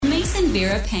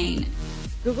Vera Payne.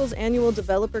 Google's annual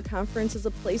developer conference is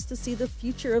a place to see the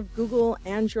future of Google,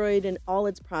 Android, and all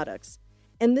its products.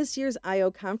 And this year's I/O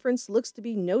conference looks to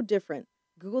be no different.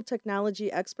 Google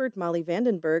technology expert Molly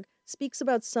VandenBerg speaks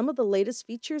about some of the latest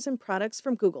features and products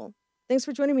from Google. Thanks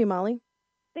for joining me, Molly.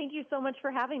 Thank you so much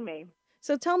for having me.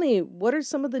 So tell me, what are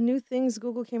some of the new things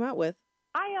Google came out with?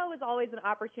 I/O is always an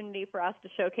opportunity for us to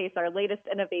showcase our latest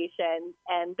innovations,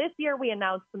 and this year we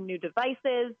announced some new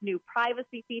devices, new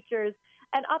privacy features,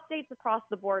 and updates across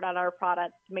the board on our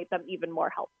products to make them even more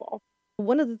helpful.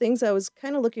 One of the things I was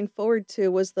kind of looking forward to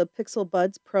was the Pixel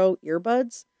Buds Pro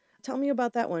earbuds. Tell me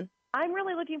about that one. I'm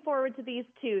really looking forward to these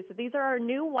too. So these are our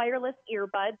new wireless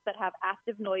earbuds that have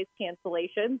active noise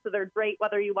cancellation. So they're great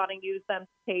whether you want to use them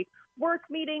to take work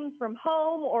meetings from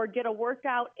home or get a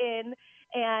workout in.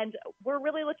 And we're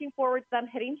really looking forward to them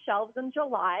hitting shelves in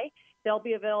July. They'll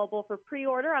be available for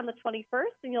pre-order on the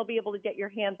 21st, and you'll be able to get your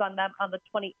hands on them on the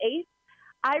 28th.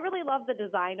 I really love the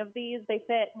design of these. They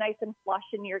fit nice and flush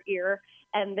in your ear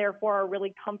and therefore are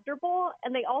really comfortable.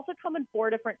 And they also come in 4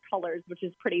 different colors, which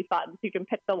is pretty fun. So you can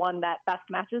pick the one that best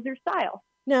matches your style.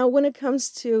 Now, when it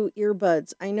comes to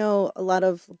earbuds, I know a lot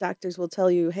of doctors will tell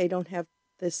you, hey, don't have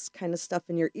this kind of stuff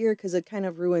in your ear because it kind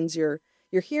of ruins your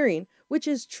hearing, which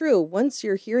is true. Once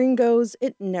your hearing goes,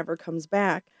 it never comes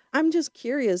back. I'm just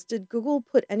curious, did Google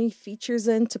put any features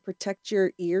in to protect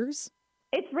your ears?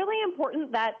 It's really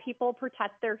important that people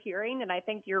protect their hearing, and I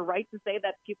think you're right to say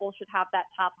that people should have that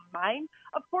top of mind.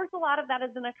 Of course, a lot of that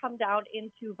is going to come down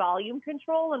into volume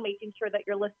control and making sure that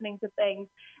you're listening to things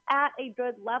at a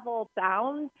good level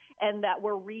sound and that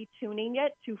we're retuning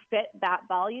it to fit that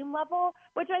volume level,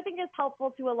 which I think is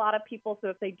helpful to a lot of people.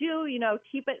 So if they do,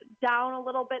 keep it down a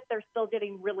little bit, they're still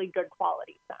getting really good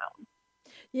quality sound.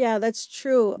 Yeah, that's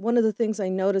true. One of the things I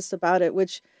noticed about it,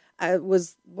 which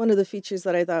was one of the features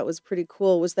that I thought was pretty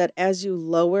cool, was that as you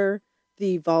lower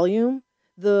the volume,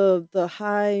 the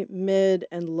high, mid,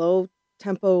 and low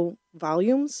tempo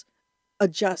volumes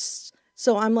adjusts.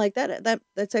 So I'm like,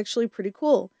 that's actually pretty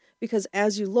cool, because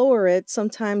as you lower it,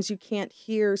 sometimes you can't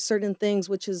hear certain things,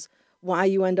 which is why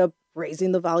you end up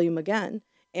raising the volume again.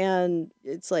 And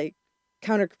it's like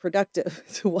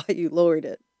counterproductive to why you lowered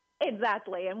it.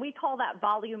 Exactly. And we call that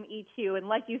volume EQ. And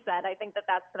like you said, I think that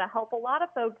that's going to help a lot of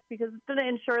folks because it's going to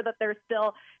ensure that they're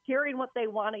still hearing what they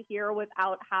want to hear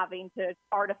without having to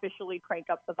artificially crank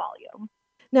up the volume.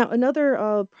 Now,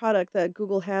 another product that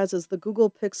Google has is the Google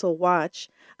Pixel Watch.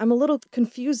 I'm a little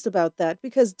confused about that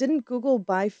because didn't Google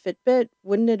buy Fitbit?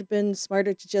 Wouldn't it have been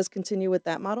smarter to just continue with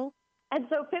that model? And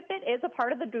so Fitbit is a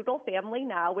part of the Google family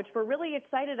now, which we're really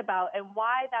excited about. And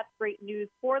why that's great news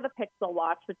for the Pixel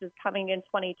Watch, which is coming in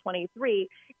 2023,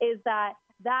 is that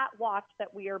watch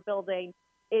that we are building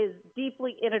is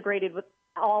deeply integrated with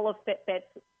all of Fitbit's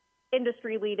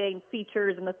industry-leading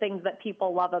features and the things that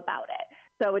people love about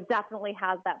it. So it definitely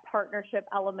has that partnership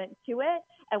element to it,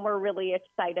 and we're really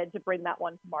excited to bring that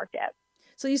one to market.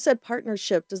 So you said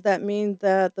partnership. Does that mean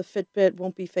that the Fitbit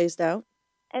won't be phased out?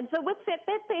 And so with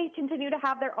Fitbit, they continue to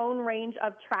have their own range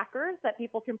of trackers that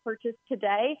people can purchase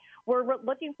today. We're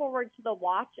looking forward to the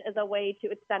watch as a way to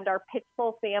extend our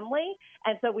Pixel family.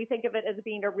 And so we think of it as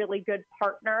being a really good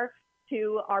partner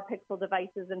to our Pixel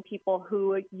devices and people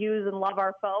who use and love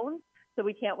our phones. So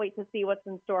we can't wait to see what's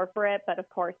in store for it. But of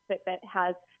course, Fitbit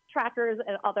has trackers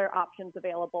and other options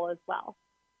available as well.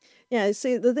 Yeah,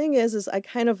 see, the thing is I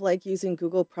kind of like using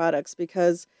Google products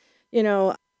because,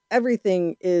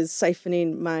 everything is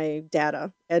siphoning my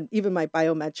data and even my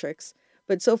biometrics.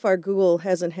 But so far, Google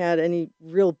hasn't had any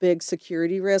real big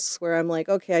security risks where I'm like,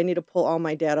 okay, I need to pull all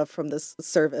my data from this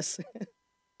service.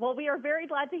 Well, we are very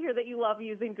glad to hear that you love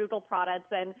using Google products.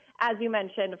 And as you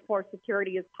mentioned, of course,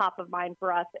 security is top of mind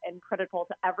for us and critical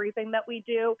to everything that we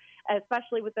do,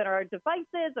 especially within our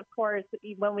devices. Of course,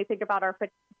 when we think about our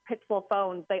Pixel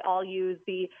phones, they all use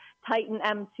the Titan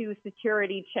M2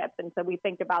 security chip. And so we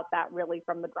think about that really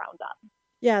from the ground up.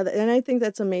 Yeah, and I think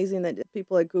that's amazing that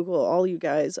people at Google, all you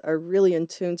guys, are really in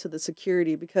tune to the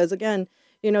security because, again,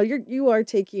 you are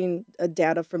taking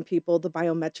data from people, the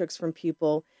biometrics from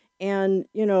people, and,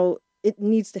 it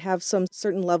needs to have some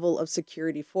certain level of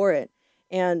security for it.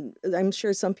 And I'm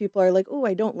sure some people are like, oh,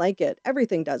 I don't like it.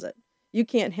 Everything does it. You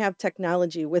can't have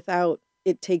technology without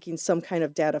it taking some kind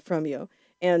of data from you.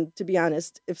 And to be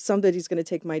honest, if somebody's going to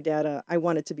take my data, I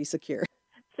want it to be secure.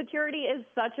 Security is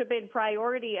such a big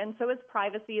priority, and so is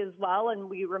privacy as well, and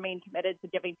we remain committed to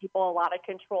giving people a lot of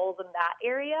controls in that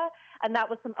area. And that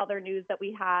was some other news that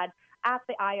we had at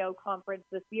the I/O conference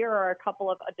this year are a couple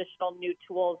of additional new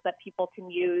tools that people can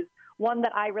use. One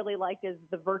that I really like is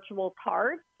the virtual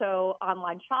card. So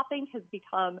online shopping has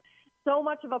become so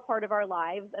much of a part of our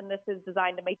lives, and this is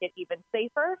designed to make it even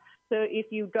safer. So if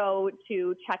you go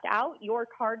to check out, your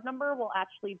card number will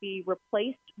actually be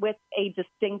replaced with a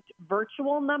distinct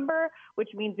virtual number, which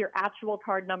means your actual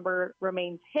card number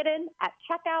remains hidden at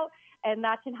checkout, and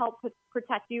that can help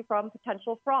protect you from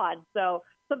potential fraud. So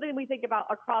something we think about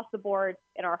across the board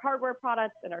in our hardware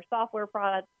products, in our software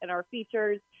products, in our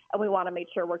features, and we want to make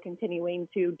sure we're continuing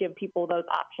to give people those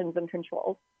options and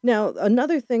controls. Now,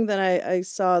 another thing that I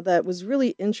saw that was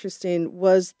really interesting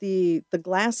was the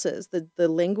glasses, the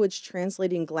language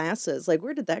translating glasses. Like,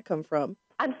 where did that come from?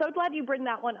 I'm so glad you bring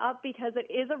that one up because it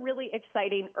is a really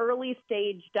exciting early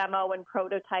stage demo and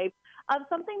prototype of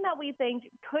something that we think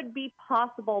could be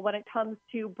possible when it comes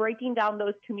to breaking down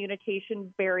those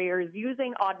communication barriers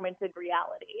using augmented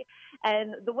reality.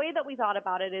 And the way that we thought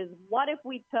about it is, what if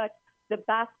we took the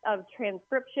best of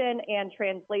transcription and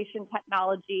translation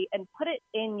technology and put it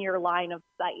in your line of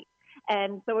sight?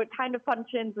 And so it kind of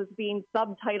functions as being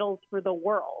subtitles for the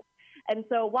world. And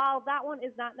so while that one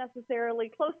is not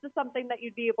necessarily close to something that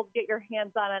you'd be able to get your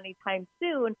hands on anytime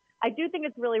soon, I do think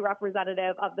it's really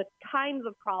representative of the kinds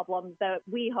of problems that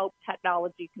we hope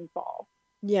technology can solve.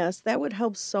 Yes, that would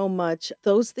help so much.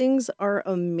 Those things are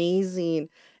amazing.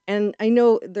 And I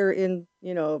know they're in,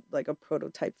 like a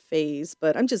prototype phase,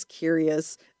 but I'm just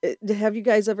curious. Have you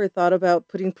guys ever thought about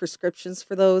putting prescriptions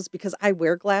for those? Because I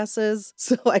wear glasses,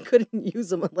 so I couldn't use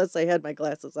them unless I had my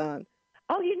glasses on.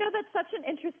 Oh, that's such an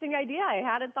interesting idea. I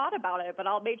hadn't thought about it, but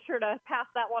I'll make sure to pass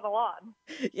that one along.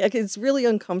 Yeah, 'cause it's really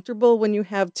uncomfortable when you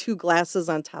have two glasses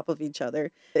on top of each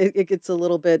other. It gets a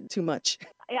little bit too much.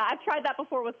 Yeah, I've tried that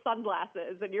before with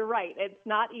sunglasses, and you're right. It's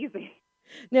not easy.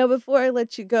 Now, before I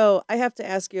let you go, I have to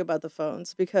ask you about the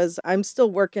phones because I'm still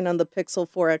working on the Pixel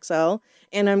 4 XL,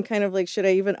 and I'm kind of like, should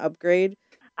I even upgrade?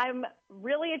 I'm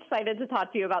really excited to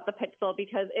talk to you about the Pixel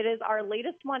because it is our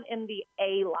latest one in the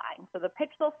A line, so the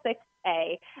Pixel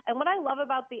 6a. And what I love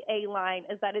about the A line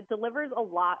is that it delivers a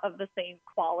lot of the same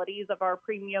qualities of our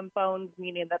premium phones,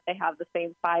 meaning that they have the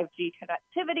same 5G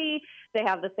connectivity, they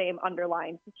have the same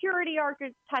underlying security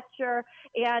architecture,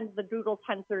 and the Google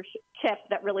Tensor chip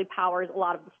that really powers a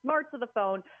lot of the smarts of the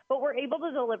phone, but we're able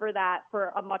to deliver that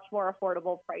for a much more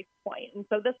affordable price point. And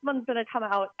so this one's going to come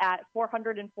out at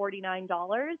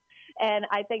 $449. And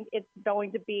I think it's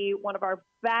going to be one of our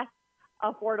best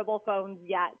affordable phones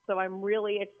yet. So I'm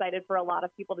really excited for a lot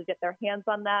of people to get their hands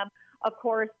on them. Of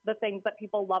course, the things that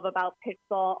people love about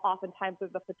Pixel oftentimes are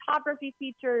the photography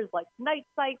features like night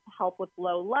sight to help with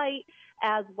low light,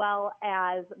 as well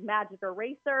as Magic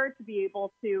Eraser to be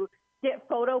able to get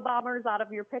photo bombers out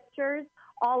of your pictures.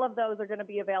 All of those are going to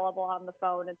be available on the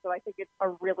phone. And so I think it's a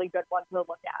really good one to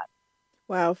look at.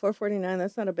 Wow, $449,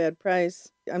 that's not a bad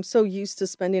price. I'm so used to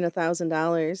spending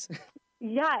 $1,000.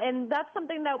 Yeah, and that's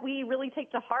something that we really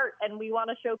take to heart, and we want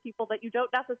to show people that you don't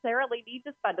necessarily need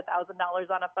to spend $1,000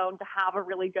 on a phone to have a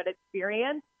really good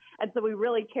experience. And so we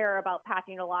really care about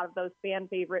packing a lot of those fan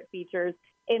favorite features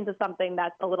into something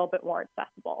that's a little bit more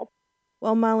accessible.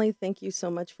 Well, Molly, thank you so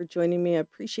much for joining me. I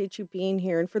appreciate you being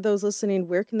here. And for those listening,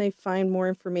 where can they find more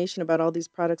information about all these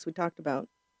products we talked about?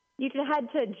 You can head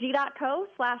to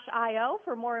g.co/IO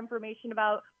for more information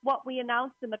about what we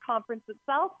announced in the conference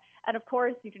itself. And of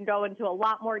course, you can go into a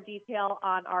lot more detail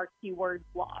on our keywords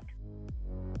blog.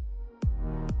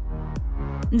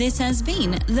 This has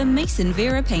been the Mason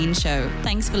Vera Payne Show.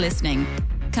 Thanks for listening.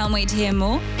 Can't wait to hear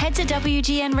more? Head to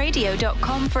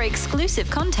WGNradio.com for exclusive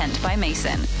content by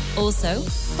Mason. Also,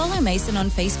 follow Mason on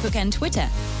Facebook and Twitter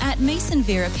at Mason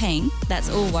Vera Payne, that's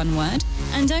all one word,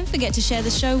 and don't forget to share the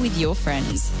show with your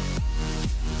friends.